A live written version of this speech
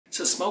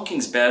So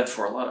smoking's bad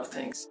for a lot of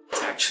things.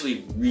 It's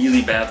actually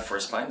really bad for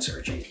spine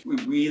surgery. We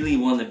really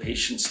want the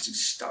patients to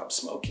stop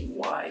smoking.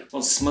 Why?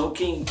 Well,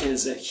 smoking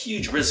is a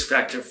huge risk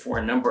factor for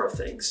a number of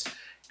things.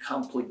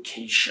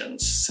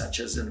 Complications such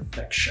as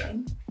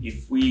infection.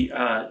 If we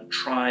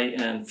try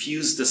and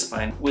fuse the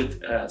spine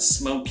with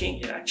smoking,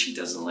 it actually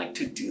doesn't like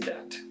to do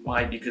that.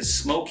 Why? Because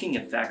smoking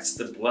affects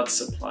the blood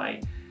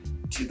supply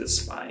to the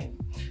spine.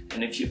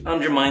 And if you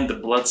undermine the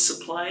blood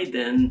supply,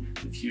 then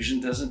the fusion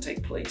doesn't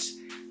take place.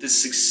 The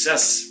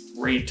success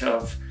rate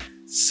of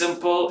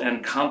simple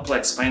and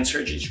complex spine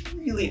surgery is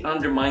really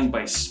undermined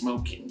by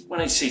smoking.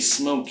 When I say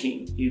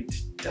smoking, it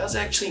does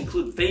actually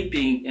include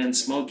vaping and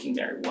smoking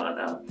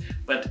marijuana,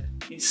 but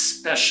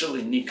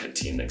especially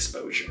nicotine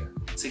exposure.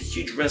 It's a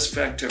huge risk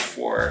factor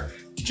for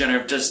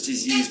degenerative disc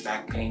disease,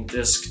 back pain,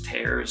 disc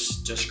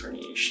tears, disc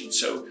herniation.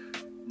 So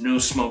no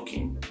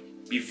smoking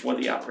before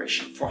the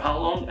operation. For how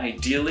long?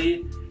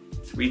 Ideally,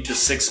 3 to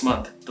 6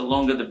 months. The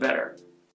longer the better.